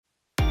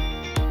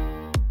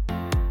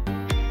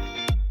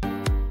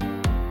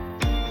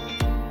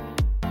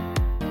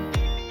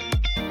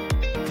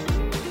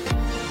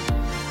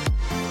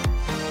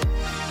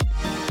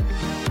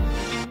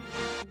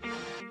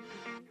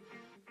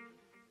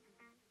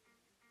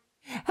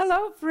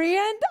Hello,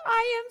 friend.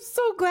 I am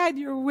so glad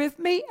you're with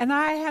me, and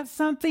I have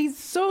something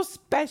so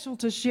special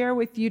to share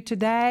with you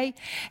today,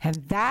 and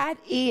that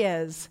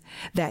is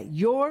that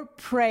your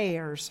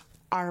prayers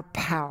are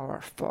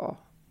powerful.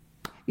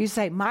 You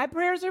say, my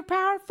prayers are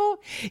powerful?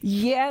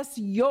 Yes,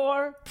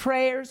 your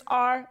prayers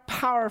are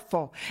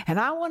powerful. And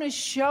I want to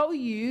show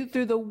you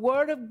through the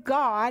Word of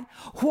God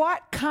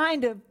what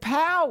kind of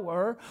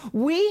power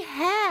we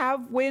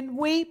have when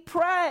we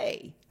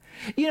pray.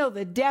 You know,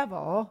 the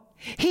devil,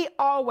 he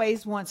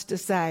always wants to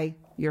say,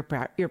 your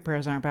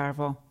prayers aren't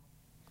powerful.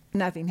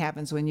 Nothing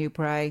happens when you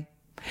pray.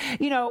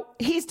 You know,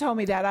 he's told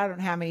me that I don't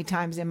know how many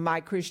times in my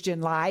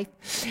Christian life.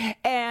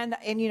 And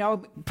you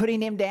know,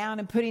 putting him down.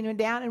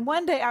 And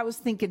one day I was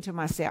thinking to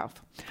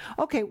myself,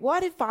 okay,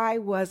 what if I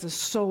was a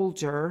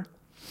soldier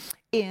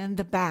in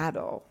the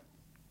battle?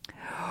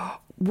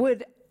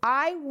 Would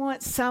I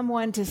want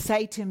someone to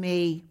say to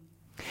me,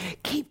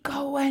 keep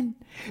going,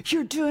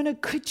 you're doing a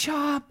good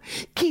job,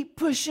 keep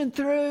pushing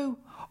through?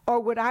 Or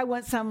would I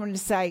want someone to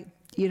say,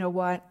 you know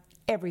what,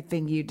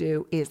 everything you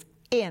do is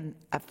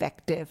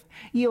ineffective.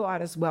 You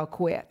ought as well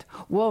quit.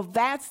 Well,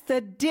 that's the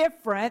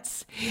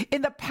difference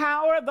in the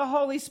power of the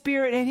Holy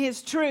Spirit and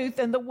His truth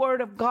and the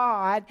Word of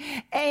God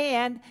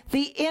and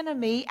the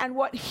enemy and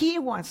what he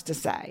wants to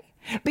say.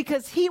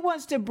 Because he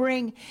wants to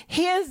bring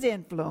his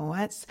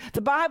influence.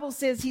 The Bible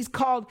says he's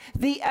called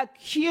the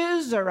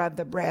accuser of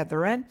the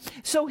brethren.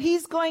 So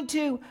he's going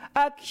to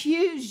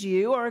accuse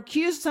you or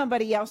accuse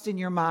somebody else in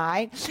your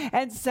mind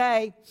and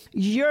say,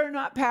 you're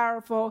not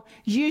powerful.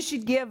 You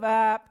should give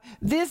up.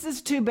 This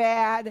is too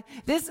bad.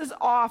 This is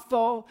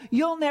awful.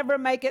 You'll never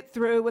make it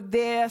through with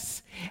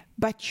this.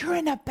 But you're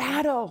in a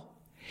battle.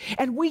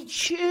 And we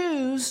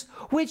choose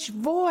which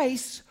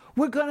voice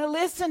we're going to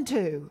listen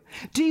to.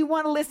 Do you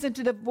want to listen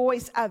to the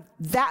voice of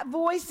that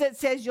voice that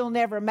says you'll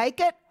never make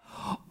it?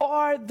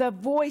 Or the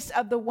voice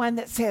of the one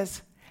that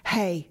says,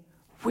 hey,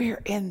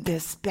 we're in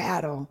this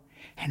battle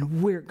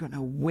and we're going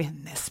to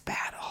win this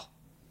battle?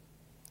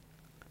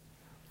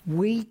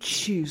 We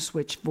choose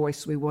which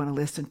voice we want to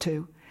listen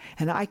to.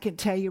 And I can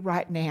tell you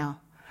right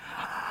now,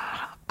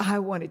 I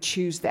want to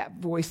choose that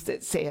voice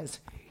that says,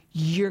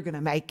 you're going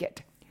to make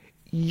it.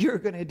 You're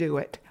going to do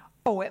it.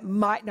 Oh, it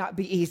might not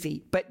be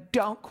easy, but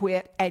don't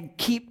quit and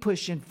keep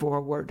pushing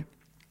forward.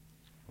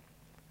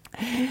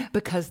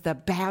 Because the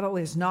battle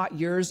is not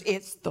yours,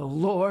 it's the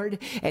Lord,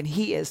 and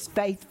He is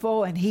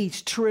faithful, and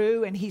He's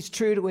true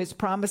to His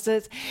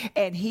promises,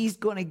 and He's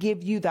going to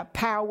give you the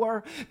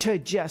power to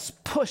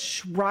just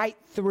push right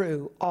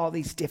through all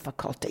these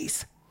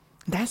difficulties.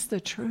 That's the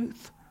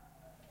truth.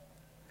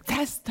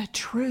 That's the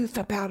truth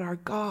about our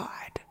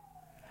God.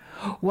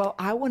 Well,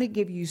 I want to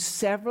give you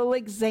several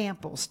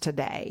examples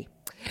today.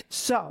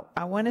 So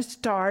I want to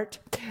start,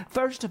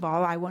 first of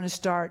all, I want to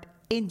start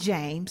in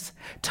James,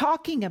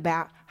 talking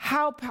about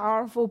how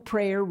powerful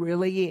prayer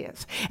really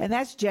is. And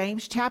that's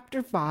James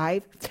chapter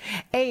 5,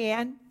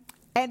 and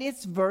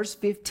it's verse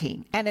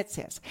 15. And it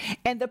says,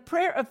 and the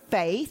prayer of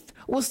faith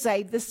will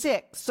save the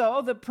sick.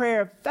 So the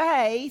prayer of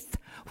faith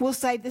will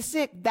save the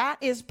sick. That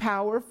is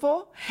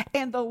powerful,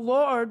 and the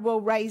Lord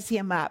will raise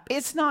him up.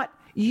 It's not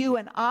you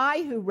and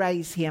I who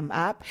raise him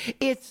up.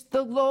 It's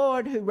the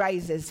Lord who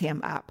raises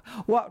him up.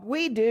 What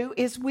we do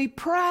is we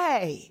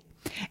pray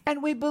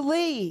and we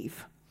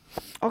believe.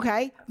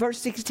 Okay, verse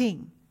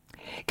 16.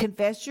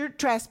 Confess your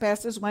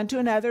trespasses one to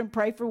another and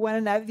pray for one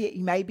another that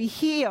you may be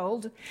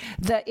healed.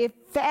 The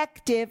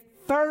effective,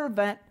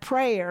 fervent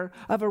prayer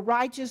of a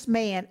righteous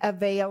man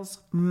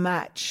avails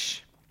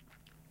much.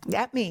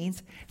 That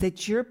means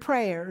that your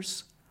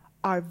prayers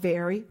are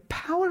very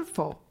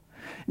powerful.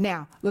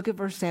 Now, look at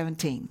verse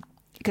 17.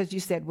 Because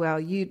you said, well,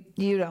 you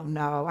don't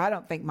know. I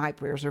don't think my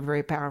prayers are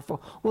very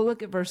powerful. Well,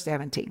 look at verse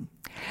 17.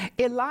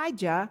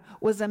 Elijah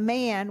was a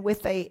man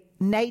with a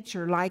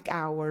nature like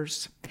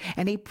ours,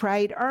 and he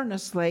prayed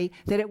earnestly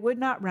that it would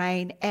not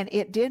rain, and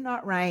it did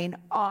not rain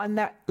on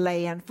the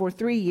land for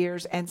 3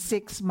 years and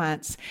 6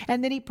 months.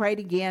 And then he prayed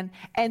again,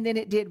 and then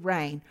it did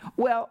rain.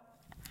 Well,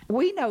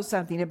 we know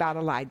something about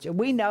Elijah.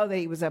 We know that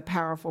he was a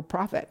powerful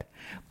prophet,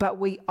 but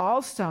we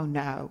also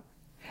know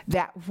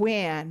that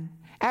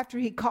after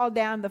he called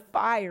down the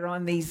fire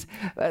on these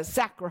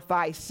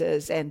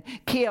sacrifices and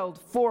killed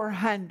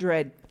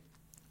 400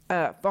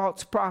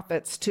 false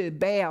prophets to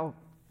Baal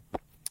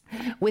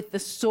with the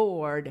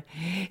sword,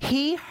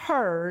 he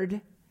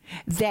heard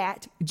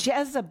that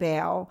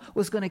Jezebel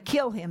was going to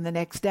kill him the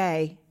next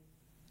day.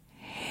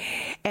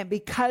 And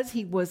because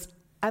he was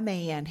a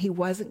man, he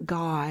wasn't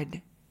God.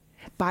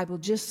 The Bible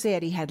just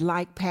said he had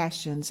like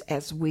passions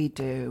as we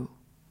do.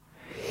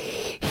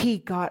 He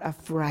got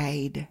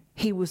afraid.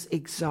 He was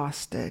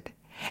exhausted.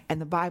 And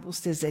the Bible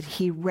says that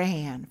he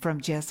ran from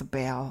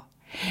Jezebel.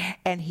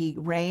 And he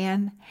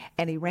ran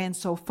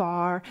so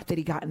far that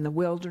he got in the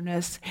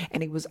wilderness,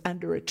 and he was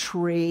under a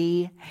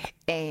tree,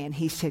 and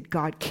he said,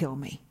 God, kill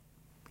me.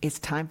 It's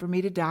time for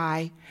me to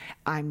die.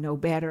 I'm no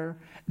better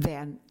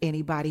than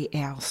anybody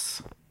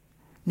else.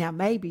 Now,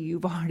 maybe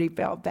you've already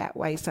felt that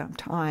way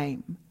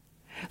sometime.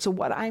 So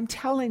what I'm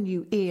telling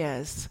you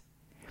is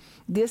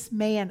this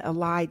man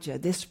Elijah,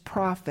 this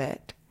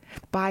prophet,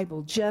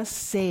 Bible just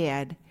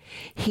said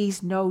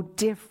he's no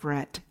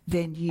different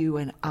than you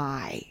and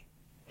I.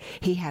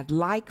 He had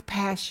like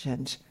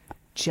passions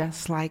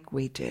just like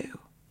we do,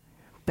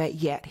 but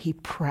yet he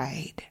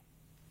prayed.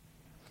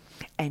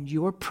 And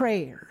your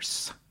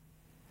prayers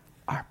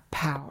are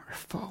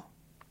powerful.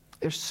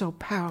 They're so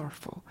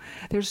powerful.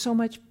 There's so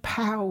much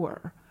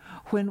power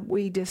when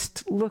we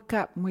just look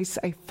up and we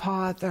say,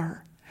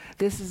 Father,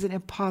 this is an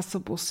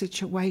impossible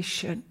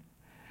situation.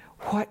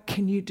 What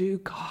can you do,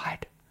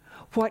 God?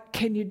 What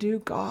can you do,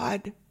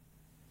 God?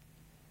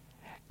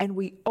 And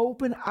we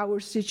open our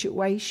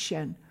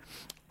situation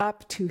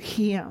up to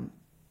Him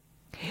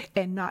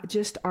and not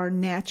just our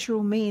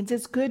natural means.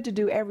 It's good to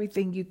do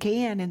everything you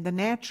can in the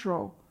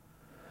natural,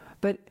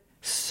 but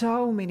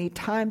so many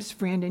times,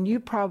 friend, and you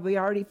probably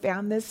already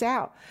found this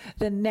out,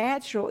 the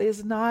natural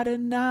is not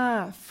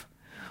enough.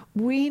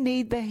 We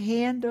need the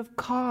hand of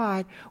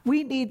God.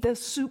 We need the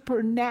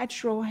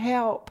supernatural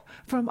help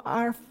from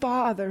our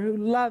Father who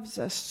loves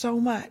us so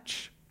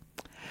much.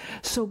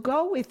 So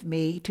go with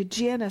me to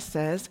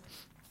Genesis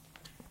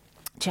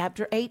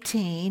chapter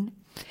 18,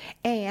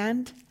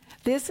 and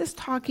this is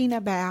talking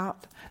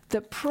about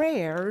the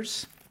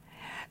prayers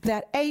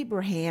that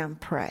Abraham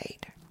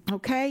prayed,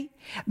 okay?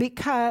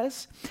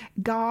 Because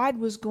God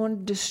was going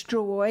to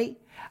destroy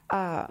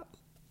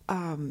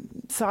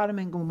Sodom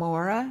and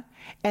Gomorrah,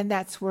 and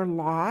that's where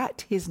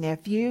Lot, his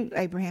nephew,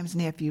 Abraham's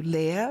nephew,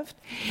 lived.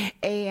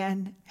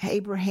 And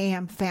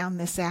Abraham found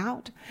this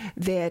out,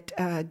 that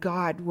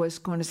God was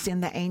going to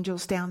send the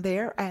angels down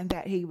there, and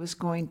that he was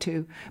going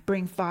to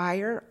bring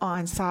fire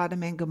on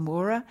Sodom and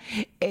Gomorrah,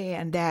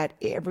 and that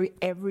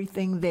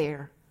everything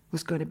there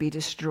was going to be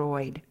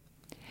destroyed.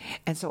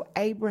 And so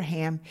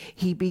Abraham,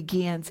 he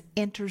begins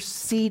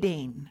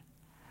interceding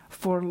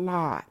for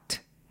Lot.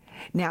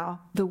 Now,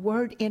 the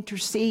word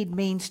intercede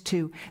means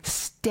to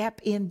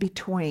step in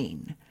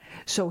between.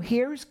 So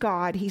here's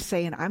God. He's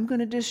saying, I'm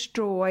going to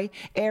destroy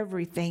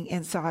everything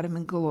in Sodom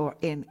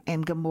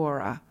and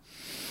Gomorrah.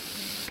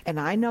 And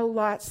I know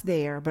Lot's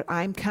there, but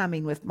I'm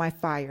coming with my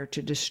fire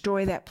to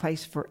destroy that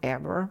place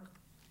forever.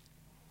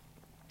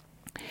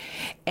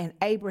 And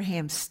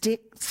Abraham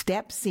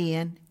steps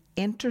in,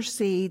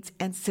 intercedes,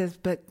 and says,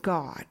 but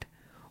God,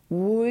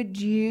 would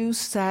you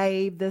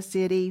save the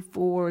city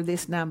for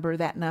this number,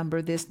 that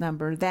number, this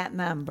number, that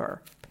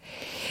number?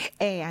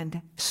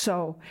 And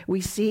so we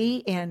see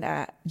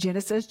in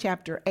Genesis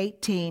chapter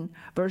 18,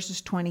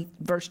 verse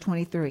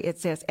 23, it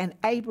says, and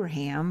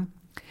Abraham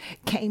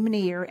came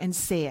near and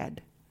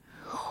said,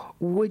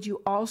 would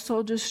you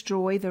also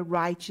destroy the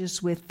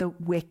righteous with the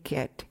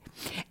wicked?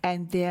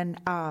 And then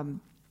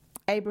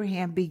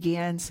Abraham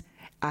begins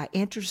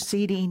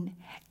interceding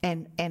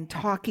and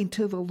talking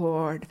to the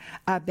Lord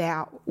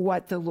about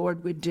what the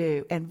Lord would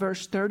do. And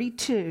verse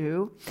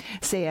 32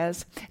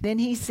 says, then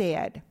he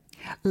said,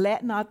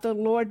 let not the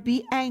Lord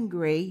be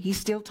angry. He's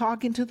still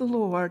talking to the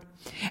Lord.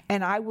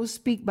 And I will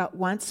speak but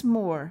once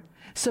more.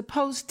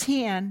 Suppose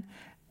 10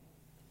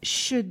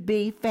 should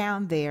be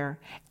found there.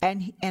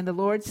 And the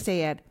Lord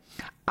said,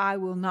 I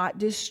will not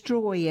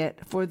destroy it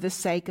for the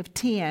sake of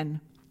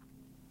 10.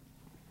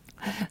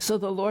 So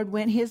the Lord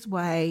went his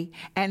way,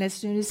 and as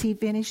soon as he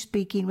finished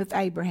speaking with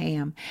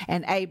Abraham,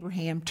 and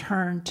Abraham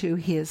turned to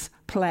his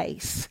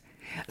place.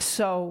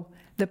 So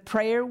the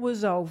prayer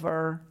was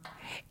over,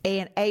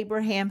 and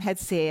Abraham had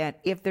said,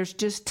 if there's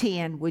just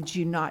 10, would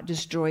you not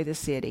destroy the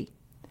city?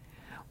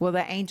 Well,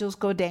 the angels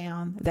go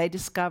down. They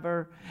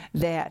discover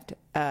that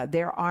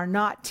there are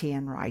not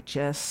 10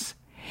 righteous,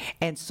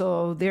 and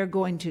so they're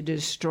going to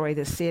destroy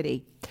the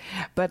city.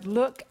 But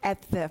look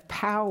at the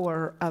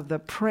power of the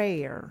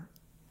prayer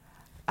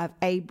of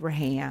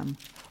Abraham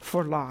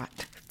for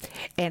Lot.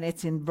 And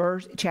it's in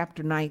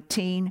chapter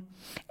 19,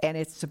 and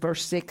it's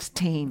verse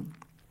 16.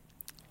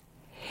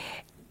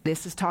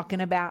 This is talking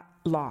about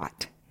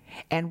Lot.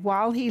 And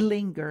while he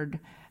lingered,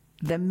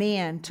 the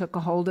men took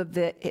a hold of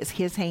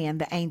his hand,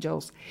 the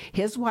angels,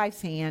 his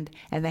wife's hand,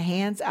 and the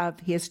hands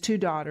of his 2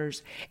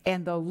 daughters,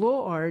 and the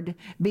Lord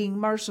being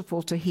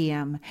merciful to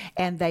him,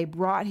 and they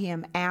brought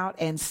him out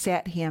and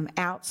set him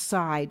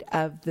outside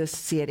of the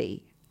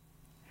city.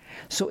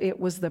 So it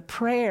was the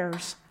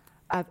prayers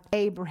of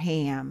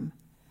Abraham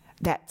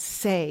that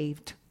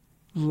saved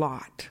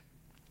Lot.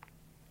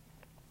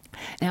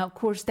 Now, of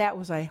course, that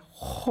was a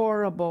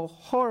horrible,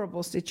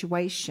 horrible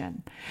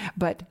situation.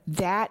 But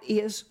that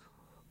is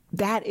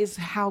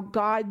how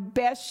God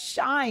best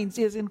shines,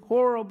 is in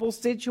horrible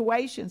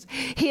situations.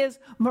 His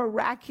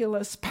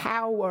miraculous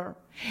power.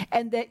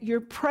 And that your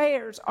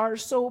prayers are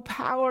so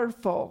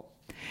powerful.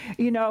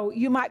 You know,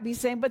 you might be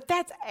saying, but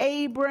that's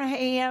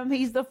Abraham.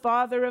 He's the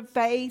father of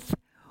faith.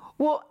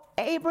 Well,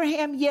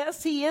 Abraham,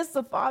 yes, he is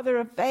the father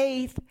of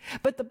faith.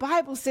 But the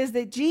Bible says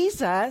that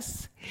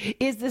Jesus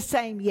is the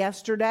same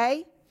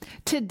yesterday,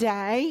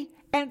 today,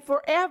 and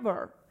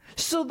forever.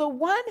 So the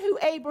one who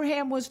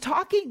Abraham was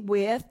talking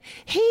with,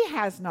 he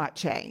has not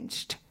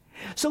changed.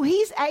 So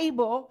he's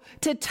able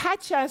to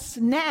touch us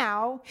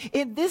now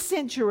in this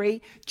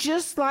century,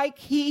 just like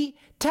he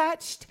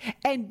touched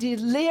and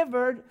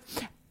delivered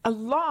a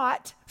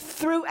lot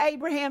through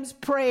Abraham's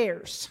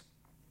prayers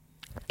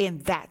in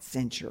that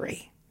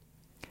century.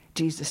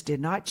 Jesus did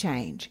not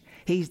change.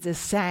 He's the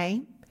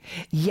same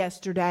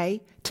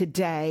yesterday,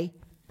 today,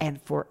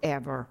 and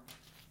forever.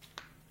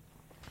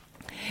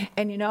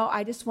 And you know,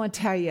 I just want to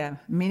tell you,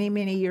 many,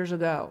 many years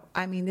ago,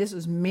 I mean, this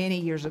was many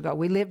years ago,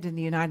 we lived in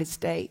the United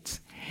States.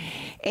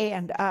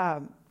 And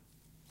I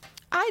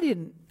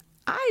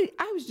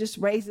was just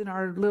raising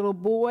our little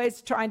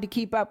boys, trying to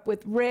keep up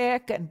with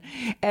Rick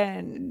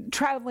and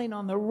traveling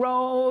on the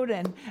road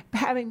and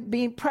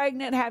being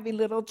pregnant, having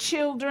little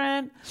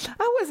children.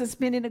 I wasn't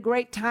spending a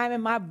great time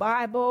in my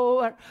Bible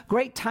or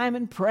great time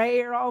in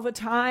prayer all the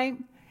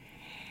time.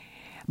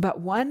 But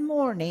one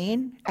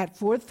morning at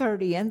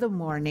 4:30 in the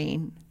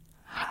morning,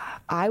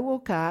 I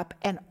woke up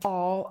and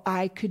all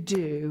I could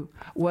do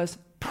was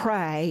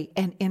pray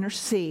and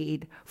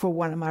intercede for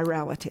one of my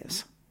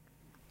relatives.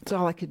 That's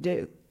all I could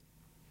do.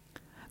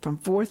 From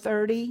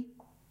 4:30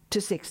 to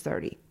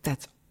 6:30.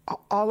 That's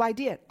all I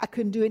did. I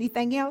couldn't do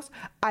anything else.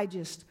 I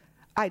just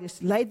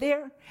laid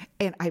there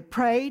and I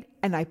prayed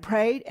and I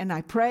prayed and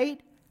I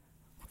prayed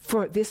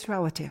for this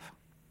relative.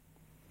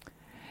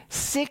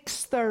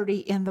 6:30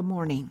 in the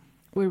morning,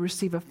 we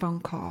receive a phone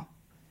call.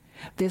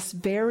 This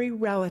very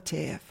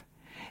relative,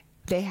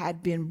 they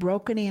had been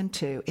broken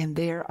into in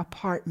their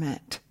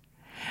apartment.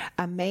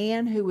 A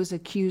man who was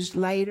accused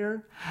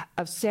later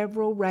of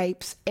several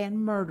rapes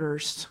and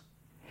murders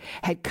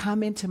had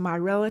come into my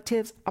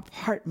relative's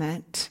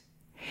apartment,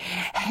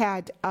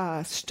 had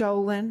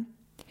stolen,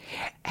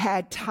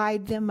 had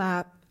tied them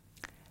up,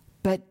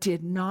 but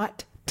did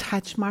not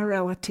touch my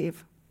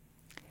relative,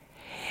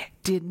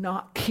 did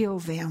not kill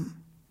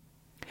them.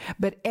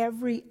 But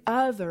every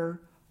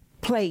other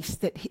place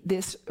that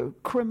this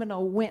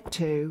criminal went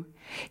to,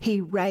 he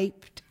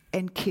raped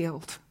and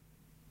killed.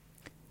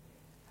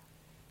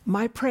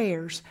 My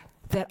prayers,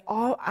 that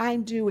all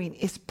I'm doing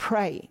is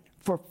praying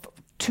for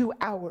 2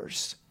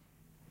 hours.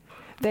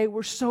 They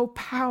were so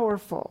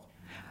powerful.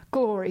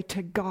 Glory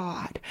to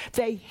God.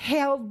 They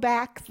held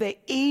back the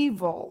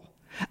evil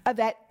of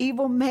that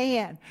evil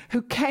man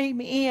who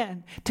came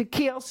in to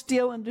kill,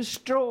 steal, and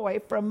destroy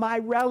from my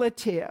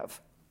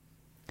relative.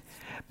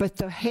 But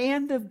the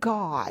hand of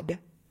God,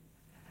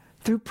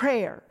 through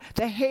prayer,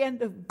 the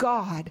hand of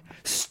God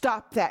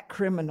stopped that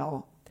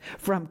criminal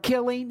from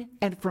killing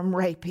and from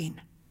raping.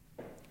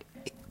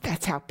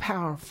 That's how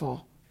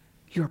powerful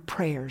your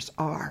prayers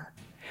are.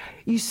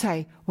 You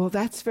say, well,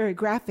 that's very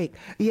graphic.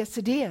 Yes,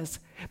 it is.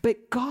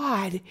 But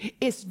God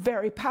is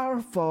very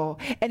powerful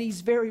and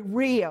He's very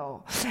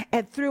real.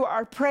 And through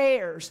our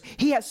prayers,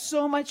 He has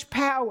so much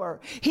power.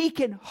 He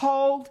can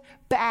hold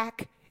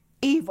back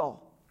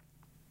evil.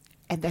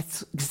 And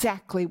that's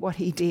exactly what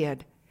He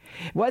did.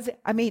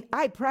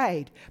 I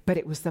prayed, but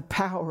it was the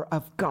power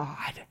of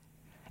God.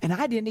 And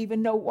I didn't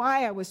even know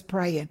why I was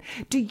praying.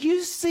 Do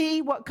you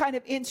see what kind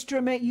of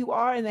instrument you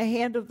are in the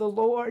hand of the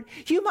Lord?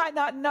 You might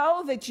not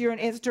know that you're an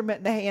instrument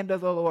in the hand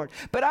of the Lord,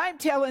 but I'm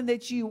telling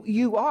that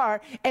you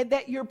are, and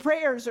that your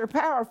prayers are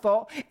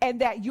powerful, and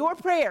that your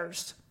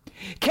prayers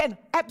can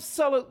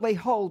absolutely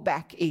hold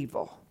back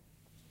evil.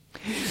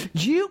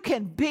 You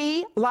can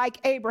be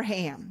like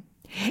Abraham.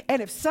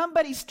 And if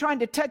somebody's trying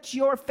to touch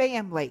your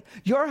family,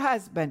 your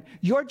husband,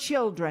 your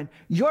children,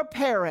 your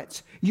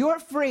parents, your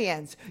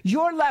friends,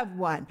 your loved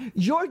one,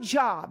 your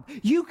job,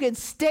 you can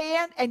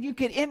stand and you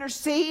can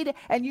intercede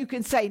and you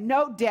can say,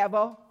 no,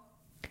 devil,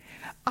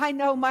 I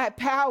know my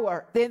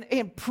power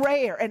in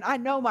prayer, and I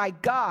know my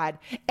God,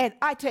 and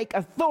I take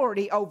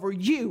authority over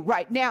you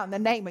right now in the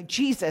name of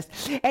Jesus,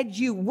 and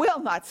you will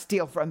not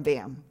steal from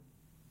them.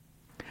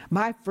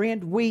 My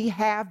friend, we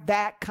have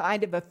that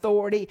kind of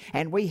authority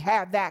and we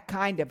have that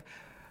kind of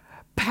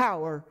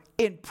power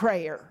in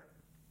prayer.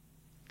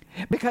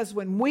 Because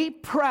when we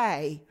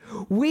pray,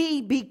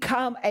 we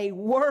become a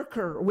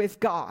worker with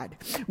God.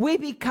 We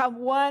become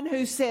one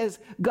who says,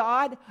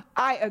 God,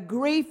 I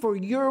agree for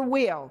your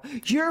will.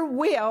 Your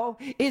will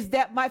is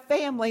that my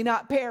family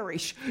not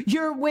perish.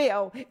 Your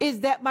will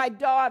is that my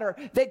daughter,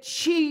 that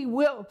she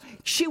will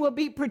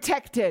be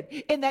protected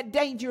in that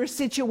dangerous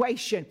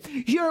situation.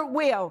 Your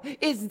will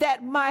is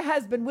that my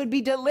husband would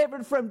be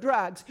delivered from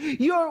drugs.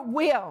 Your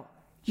will.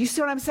 You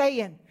see what I'm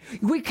saying?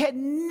 We're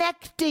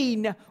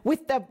connecting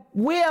with the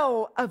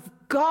will of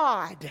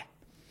God.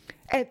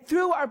 And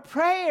through our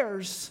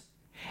prayers,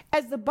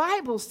 as the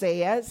Bible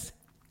says,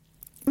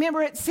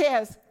 remember it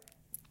says,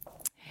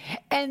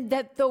 and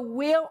that the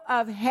will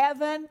of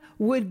heaven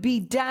would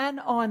be done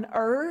on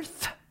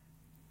earth.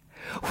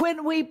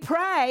 When we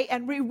pray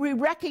and we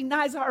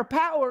recognize our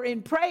power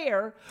in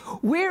prayer,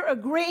 we're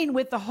agreeing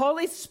with the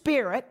Holy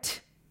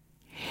Spirit.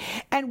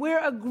 And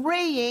we're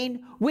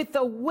agreeing with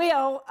the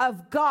will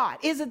of God.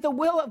 Is it the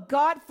will of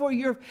God for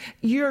your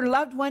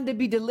loved one to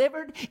be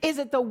delivered? Is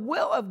it the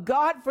will of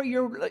God for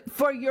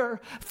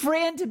your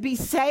friend to be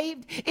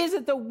saved? Is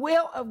it the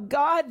will of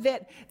God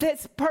that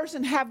this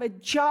person have a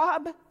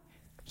job?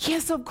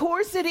 Yes, of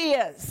course it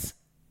is.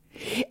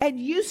 And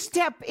you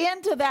step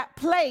into that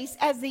place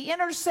as the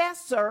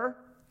intercessor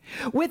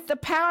with the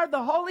power of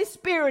the Holy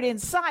Spirit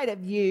inside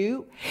of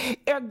you,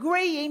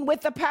 agreeing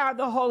with the power of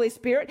the Holy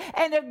Spirit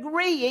and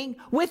agreeing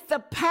with the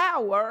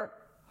power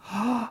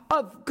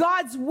of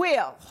God's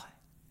will.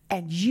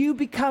 And you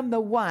become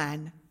the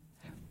one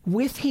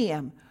with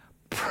him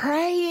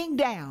praying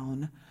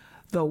down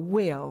the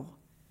will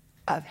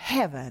of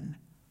heaven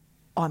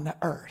on the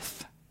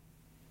earth.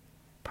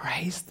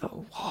 Praise the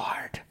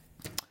Lord.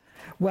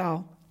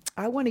 Well,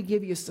 I want to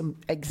give you some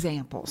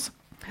examples.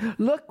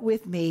 Look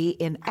with me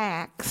in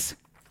Acts.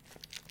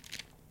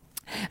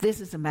 This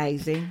is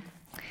amazing.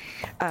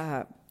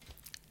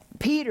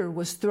 Peter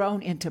was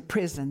thrown into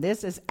prison.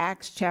 This is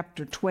Acts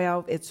chapter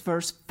 12. It's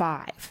verse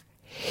 5.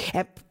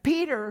 And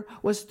Peter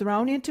was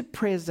thrown into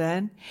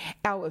prison.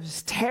 Oh, it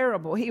was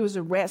terrible. He was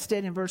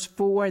arrested in verse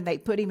 4, and they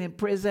put him in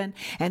prison,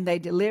 and they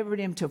delivered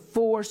him to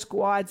 4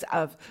 squads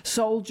of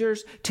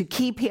soldiers to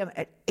keep him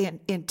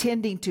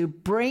intending to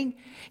bring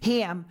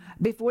him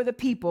before the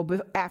people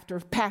after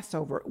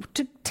Passover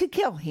to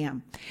kill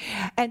him.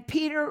 And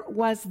Peter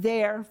was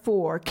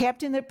therefore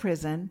kept in the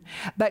prison,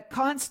 but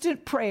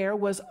constant prayer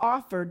was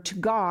offered to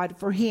God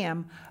for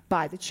him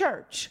by the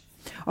church.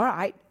 All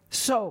right.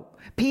 So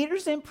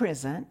Peter's in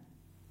prison,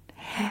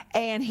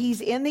 and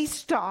he's in these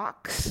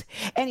stocks,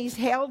 and he's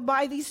held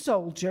by these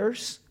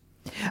soldiers,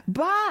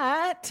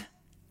 but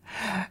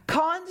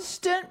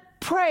constant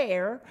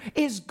prayer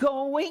is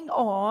going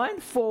on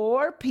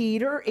for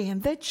Peter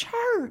in the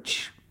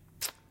church.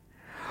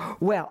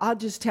 Well, I'll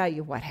just tell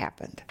you what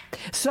happened.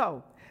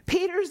 So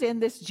Peter's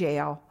in this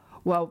jail.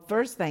 Well,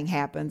 first thing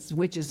happens,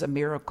 which is a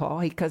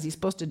miracle, because he's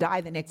supposed to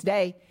die the next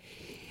day.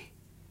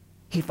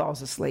 He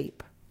falls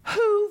asleep.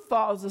 Who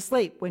falls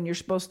asleep when you're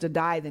supposed to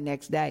die the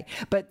next day?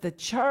 But the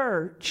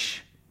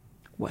church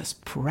was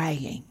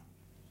praying.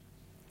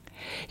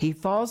 He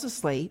falls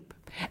asleep.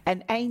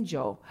 An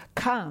angel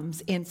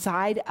comes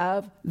inside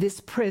of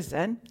this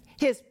prison,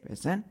 his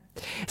prison,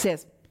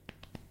 says,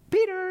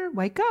 Peter,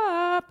 wake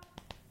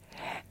up.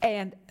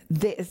 And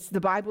the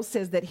Bible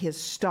says that his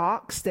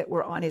stocks that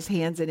were on his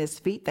hands and his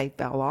feet, they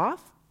fell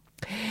off,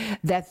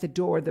 that the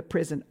door of the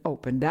prison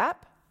opened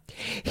up.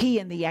 He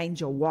and the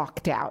angel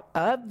walked out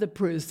of the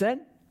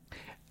prison.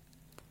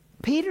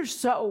 Peter's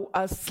so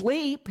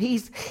asleep.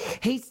 He's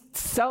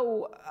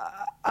so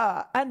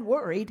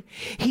unworried.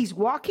 He's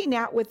walking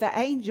out with the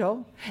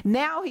angel.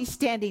 Now he's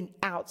standing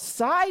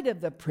outside of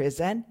the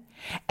prison,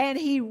 and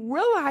he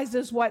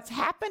realizes what's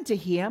happened to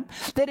him,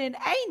 that an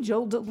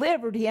angel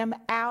delivered him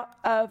out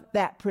of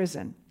that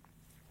prison.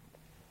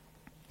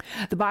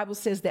 The Bible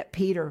says that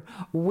Peter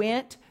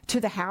went to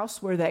the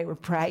house where they were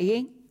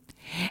praying.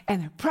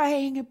 And they're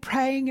praying and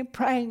praying and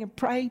praying and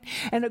praying.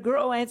 And a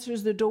girl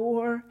answers the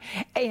door,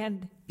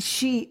 and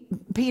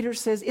Peter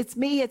says, it's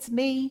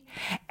me.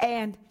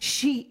 And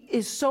she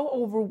is so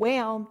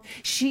overwhelmed,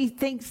 she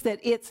thinks that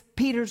it's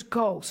Peter's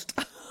ghost.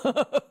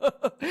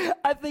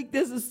 I think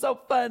this is so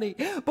funny,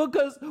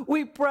 because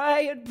we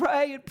pray and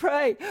pray and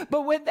pray.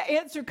 But when the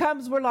answer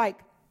comes, we're like,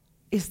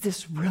 is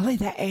this really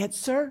the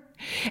answer?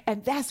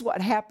 And that's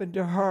what happened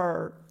to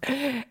her.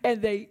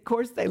 And of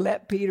course, they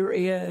let Peter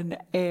in,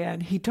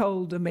 and he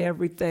told them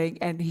everything,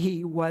 and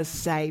he was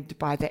saved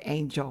by the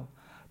angel.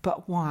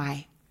 But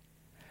why?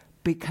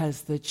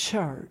 Because the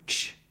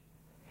church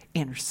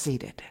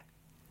interceded.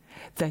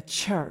 The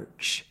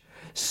church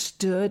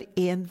stood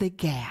in the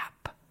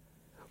gap,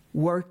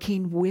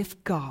 working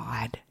with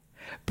God,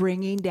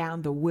 bringing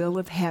down the will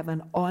of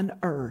heaven on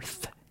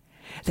earth,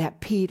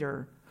 that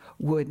Peter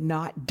would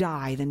not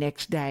die the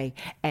next day,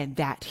 and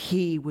that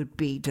he would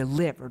be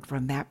delivered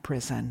from that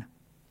prison.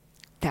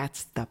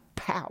 That's the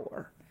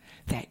power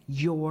that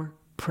your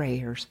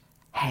prayers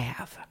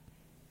have.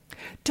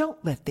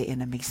 Don't let the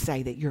enemy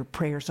say that your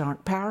prayers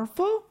aren't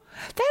powerful.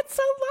 That's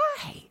a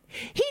lie.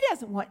 He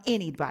doesn't want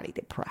anybody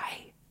to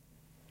pray,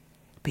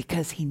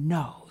 because he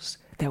knows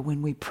that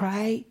when we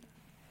pray,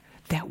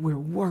 that we're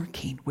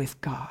working with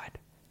God.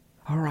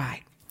 All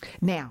right.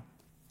 Now,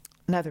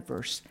 another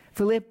verse,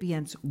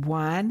 Philippians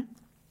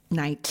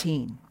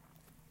 1:19.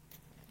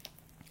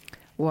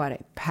 What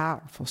a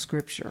powerful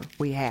scripture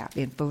we have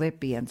in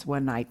Philippians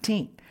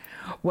 1:19.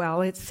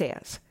 Well, it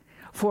says,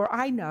 for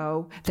I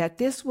know that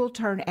this will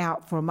turn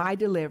out for my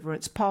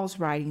deliverance. Paul's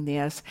writing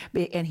this,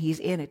 and he's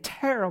in a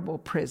terrible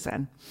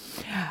prison,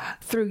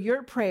 through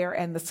your prayer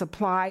and the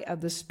supply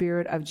of the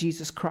Spirit of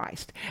Jesus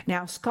Christ.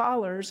 Now,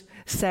 scholars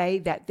say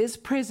that this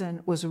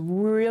prison was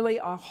really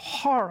a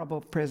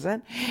horrible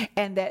prison,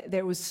 and that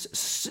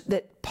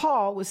that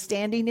Paul was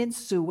standing in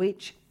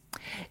sewage.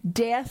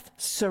 Death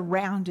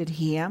surrounded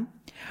him.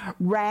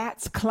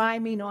 Rats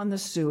climbing on the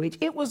sewage.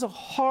 It was a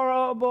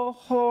horrible,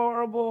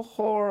 horrible,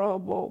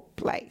 horrible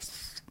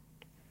place.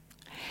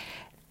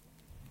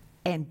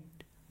 And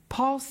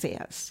Paul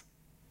says,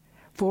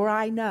 for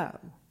I know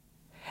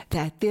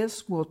that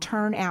this will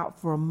turn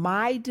out for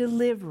my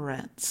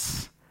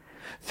deliverance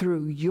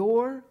through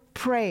your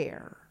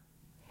prayer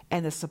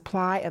and the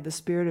supply of the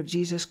Spirit of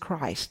Jesus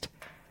Christ.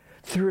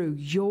 Through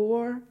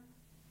your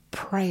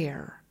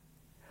prayer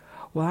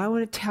Well, I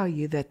want to tell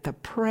you that the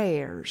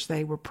prayers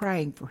they were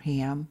praying for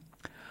him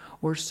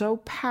were so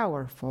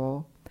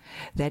powerful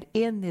that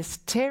in this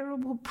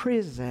terrible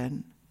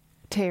prison,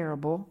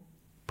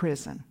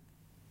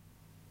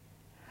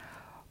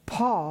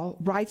 Paul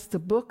writes the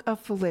book of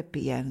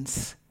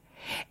Philippians,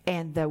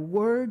 and the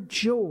word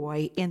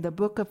joy in the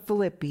book of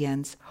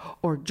Philippians,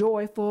 or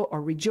joyful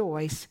or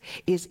rejoice,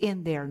 is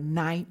in there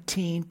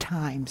 19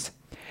 times.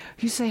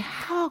 You say,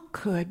 how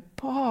could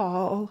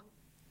Paul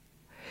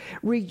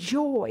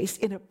rejoice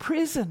in a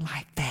prison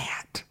like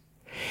that?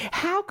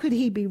 How could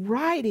he be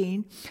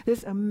writing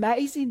this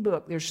amazing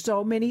book? There's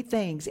so many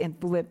things in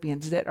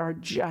Philippians that are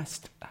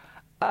just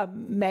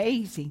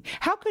amazing.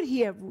 How could he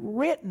have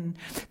written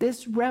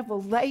this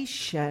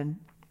revelation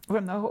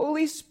from the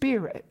Holy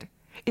Spirit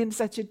in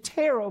such a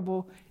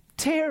terrible,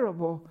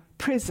 terrible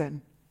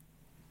prison?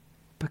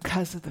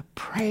 Because of the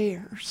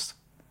prayers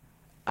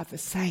of the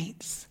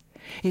saints.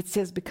 It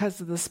says because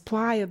of the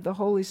supply of the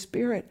Holy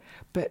Spirit,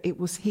 but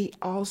he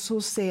also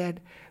said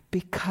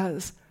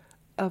because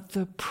of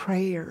the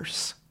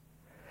prayers.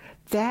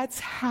 That's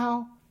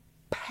how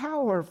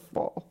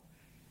powerful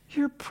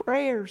your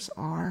prayers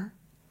are.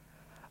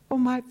 Oh,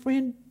 my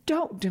friend,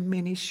 don't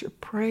diminish your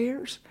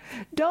prayers.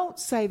 Don't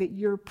say that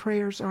your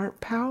prayers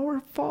aren't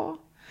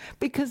powerful,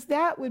 because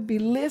that would be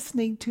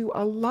listening to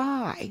a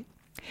lie,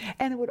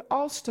 and it would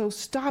also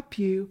stop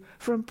you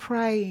from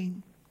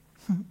praying.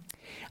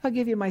 I'll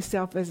give you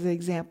myself as an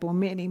example.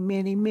 Many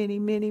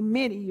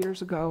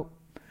years ago,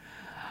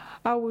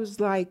 I was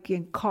like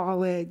in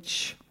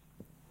college,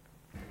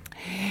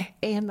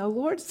 and the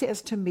Lord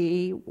says to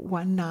me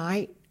one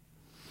night,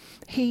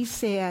 he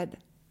said,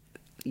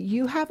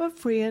 you have a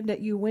friend that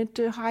you went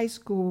to high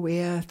school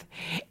with,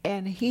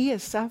 and he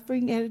is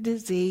suffering in a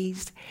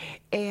disease,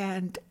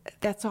 and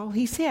that's all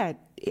he said.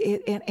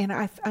 And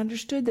I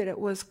understood that it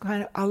was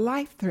kind of a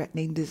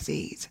life-threatening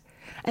disease,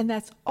 and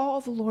that's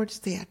all the Lord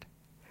said.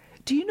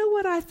 Do you know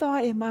what I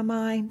thought in my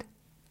mind?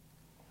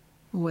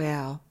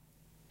 Well,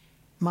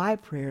 my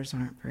prayers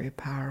aren't very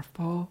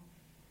powerful.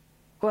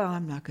 Well,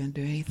 I'm not going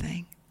to do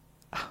anything.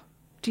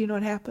 Do you know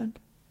what happened?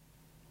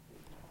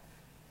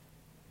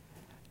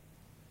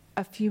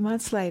 A few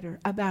months later,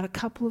 about a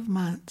couple of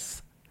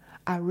months,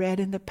 I read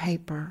in the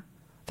paper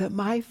that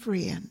my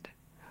friend,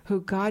 who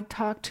God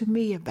talked to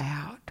me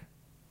about,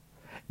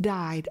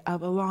 died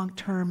of a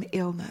long-term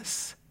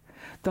illness.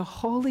 The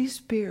Holy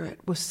Spirit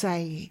was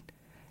saying,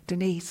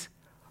 Denise,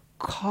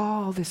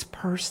 call this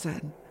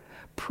person.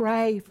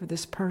 Pray for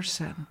this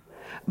person.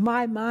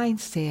 My mind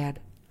said,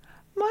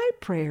 my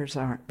prayers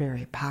aren't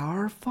very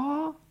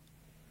powerful.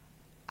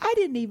 I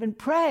didn't even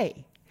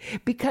pray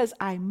because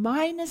I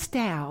minused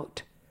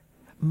out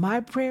my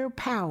prayer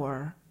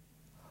power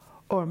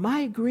or my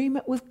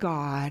agreement with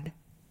God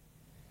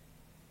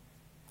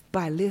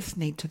by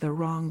listening to the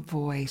wrong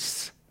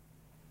voice.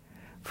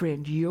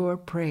 Friend, your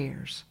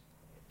prayers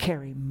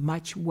carry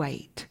much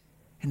weight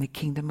in the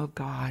kingdom of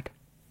God.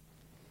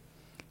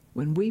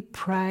 When we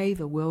pray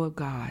the will of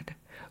God,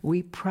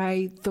 we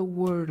pray the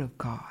word of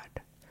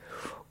God,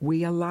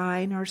 we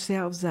align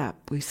ourselves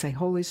up. We say,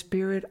 Holy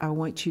Spirit, I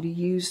want you to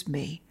use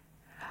me.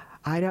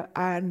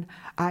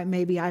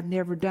 Maybe I've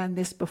never done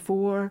this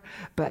before,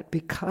 but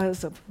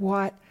because of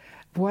what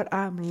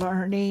I'm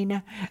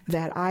learning,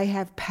 that I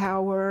have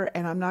power,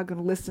 and I'm not going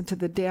to listen to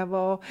the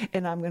devil,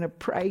 and I'm going to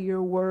pray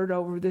your word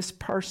over this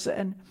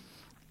person,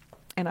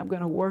 and I'm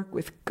going to work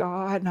with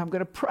God, and I'm going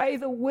to pray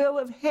the will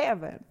of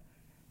heaven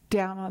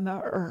down on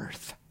the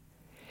earth.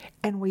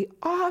 And we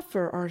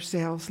offer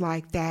ourselves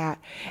like that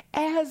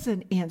as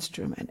an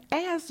instrument,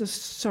 as a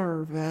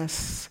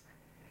service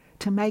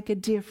to make a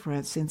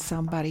difference in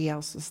somebody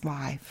else's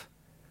life.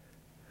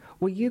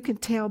 Well, you can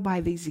tell by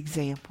these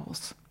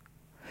examples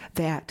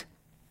that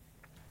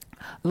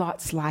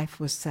Lot's life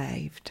was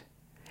saved,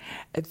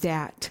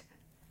 that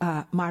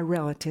my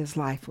relative's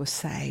life was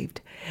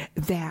saved,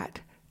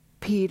 that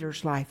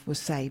Peter's life was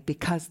saved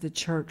because the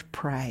church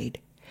prayed,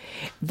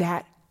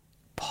 that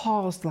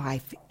Paul's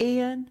life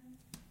in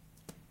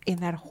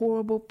that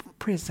horrible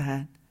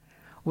prison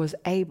was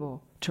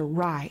able to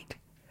write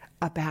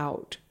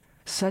about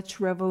such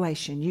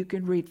revelation. You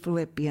can read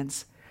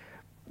Philippians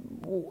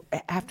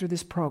after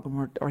this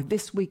program or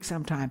this week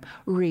sometime.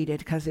 Read it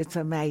because it's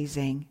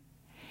amazing.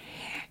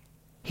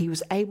 He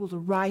was able to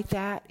write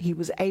that. He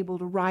was able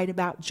to write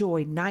about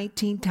joy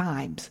 19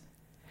 times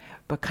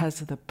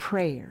because of the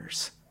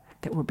prayers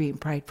that were being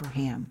prayed for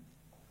him.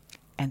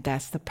 And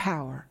that's the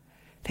power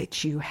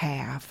that you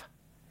have.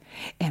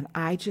 And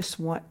I just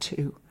want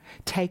to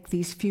take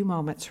these few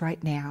moments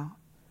right now.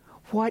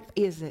 What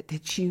is it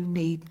that you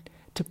need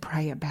to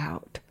pray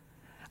about?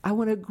 I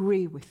want to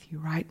agree with you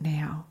right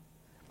now.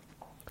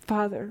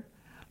 Father,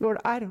 Lord,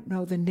 I don't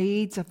know the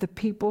needs of the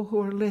people who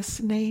are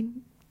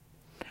listening,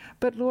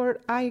 but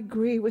Lord, I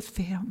agree with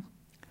them.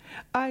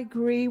 I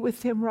agree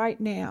with them right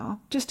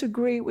now. Just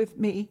agree with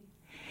me.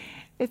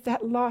 If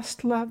that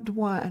lost loved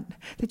one,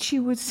 that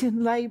you would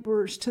send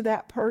laborers to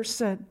that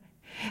person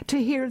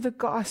to hear the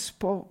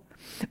gospel,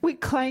 We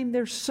claim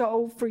their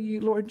soul for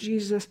you, Lord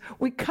Jesus.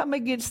 We come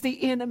against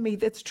the enemy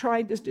that's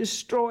trying to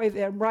destroy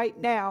them right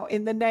now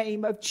in the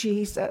name of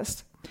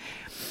Jesus.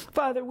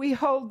 Father, we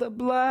hold the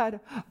blood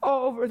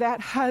over that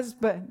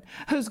husband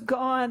who's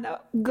gone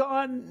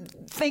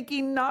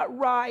thinking not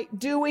right,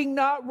 doing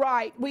not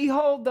right. We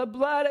hold the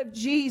blood of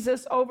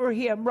Jesus over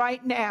him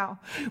right now.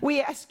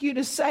 We ask you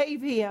to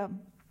save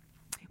him.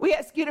 We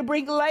ask you to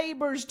bring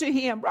laborers to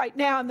him right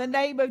now in the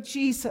name of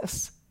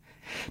Jesus.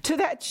 To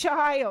that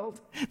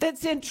child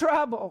that's in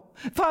trouble,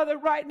 Father,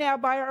 right now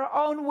by our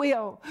own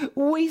will,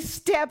 we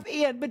step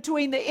in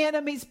between the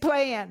enemy's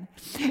plan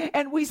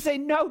and we say,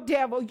 no,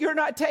 devil, you're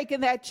not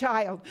taking that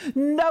child.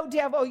 No,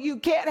 devil, you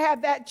can't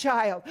have that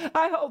child.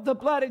 I hold the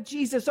blood of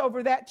Jesus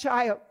over that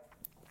child.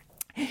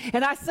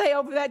 And I say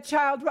over that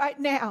child right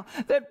now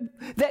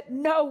that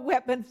no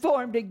weapon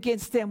formed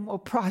against them will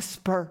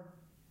prosper.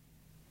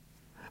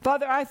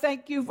 Father, I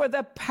thank you for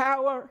the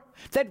power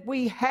that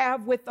we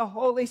have with the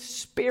Holy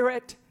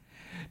Spirit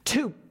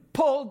to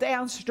pull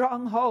down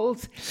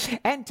strongholds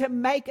and to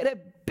make it a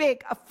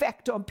big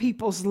effect on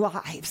people's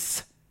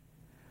lives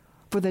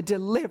for the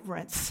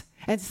deliverance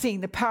and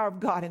seeing the power of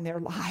God in their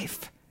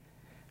life.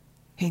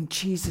 In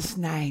Jesus'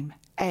 name,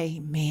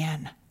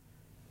 amen.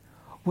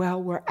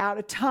 Well, we're out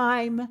of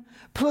time.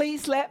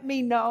 Please let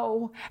me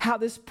know how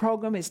this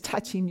program is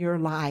touching your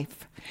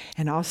life,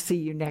 and I'll see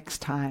you next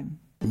time.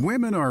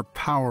 Women are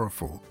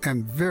powerful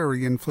and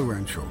very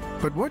influential,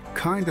 but what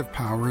kind of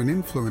power and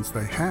influence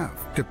they have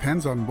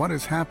depends on what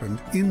has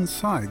happened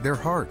inside their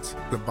hearts.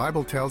 The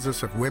Bible tells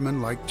us of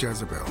women like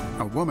Jezebel,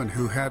 a woman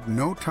who had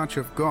no touch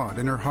of God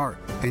in her heart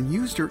and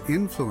used her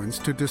influence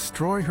to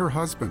destroy her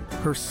husband,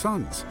 her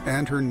sons,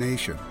 and her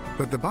nation.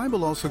 But the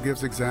Bible also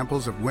gives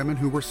examples of women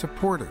who were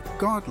supportive,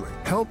 godly,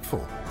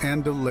 helpful,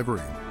 and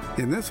delivering.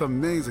 In this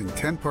amazing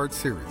 10-part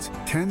series,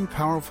 10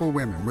 Powerful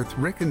Women with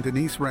Rick and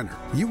Denise Renner,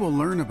 you will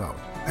learn about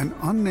an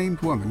unnamed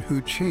woman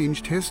who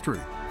changed history,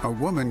 a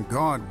woman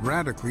God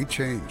radically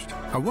changed,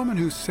 a woman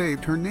who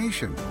saved her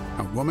nation,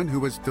 a woman who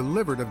was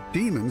delivered of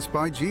demons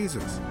by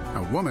Jesus,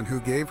 a woman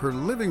who gave her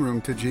living room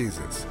to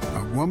Jesus,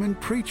 a woman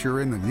preacher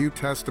in the New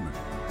Testament.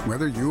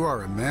 Whether you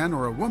are a man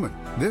or a woman,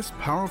 this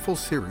powerful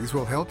series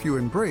will help you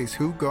embrace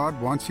who God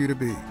wants you to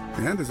be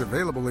and is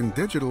available in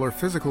digital or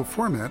physical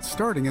formats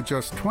starting at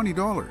just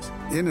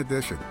 $20. In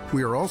addition,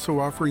 we are also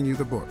offering you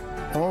the book,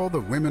 All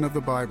the Women of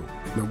the Bible.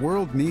 The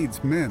world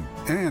needs men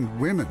and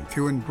women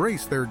to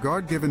embrace their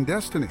God-given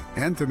destiny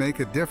and to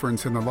make a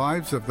difference in the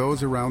lives of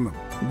those around them.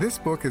 This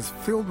book is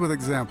filled with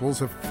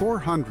examples of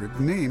 400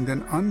 named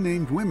and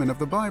unnamed women of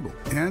the Bible,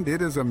 and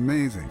it is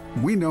amazing.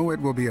 We know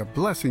it will be a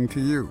blessing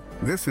to you.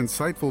 This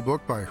insightful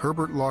book by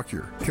Herbert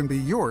Lockyer can be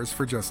yours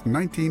for just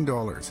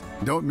 $19.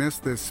 Don't miss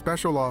this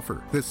special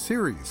offer, this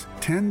series,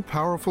 10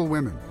 Powerful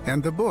Women,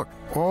 and the book,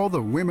 All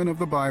the Women of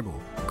the Bible.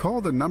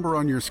 Call the number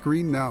on your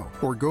screen now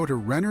or go to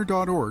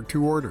Renner.org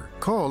to order.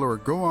 Call or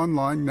go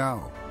online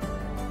now.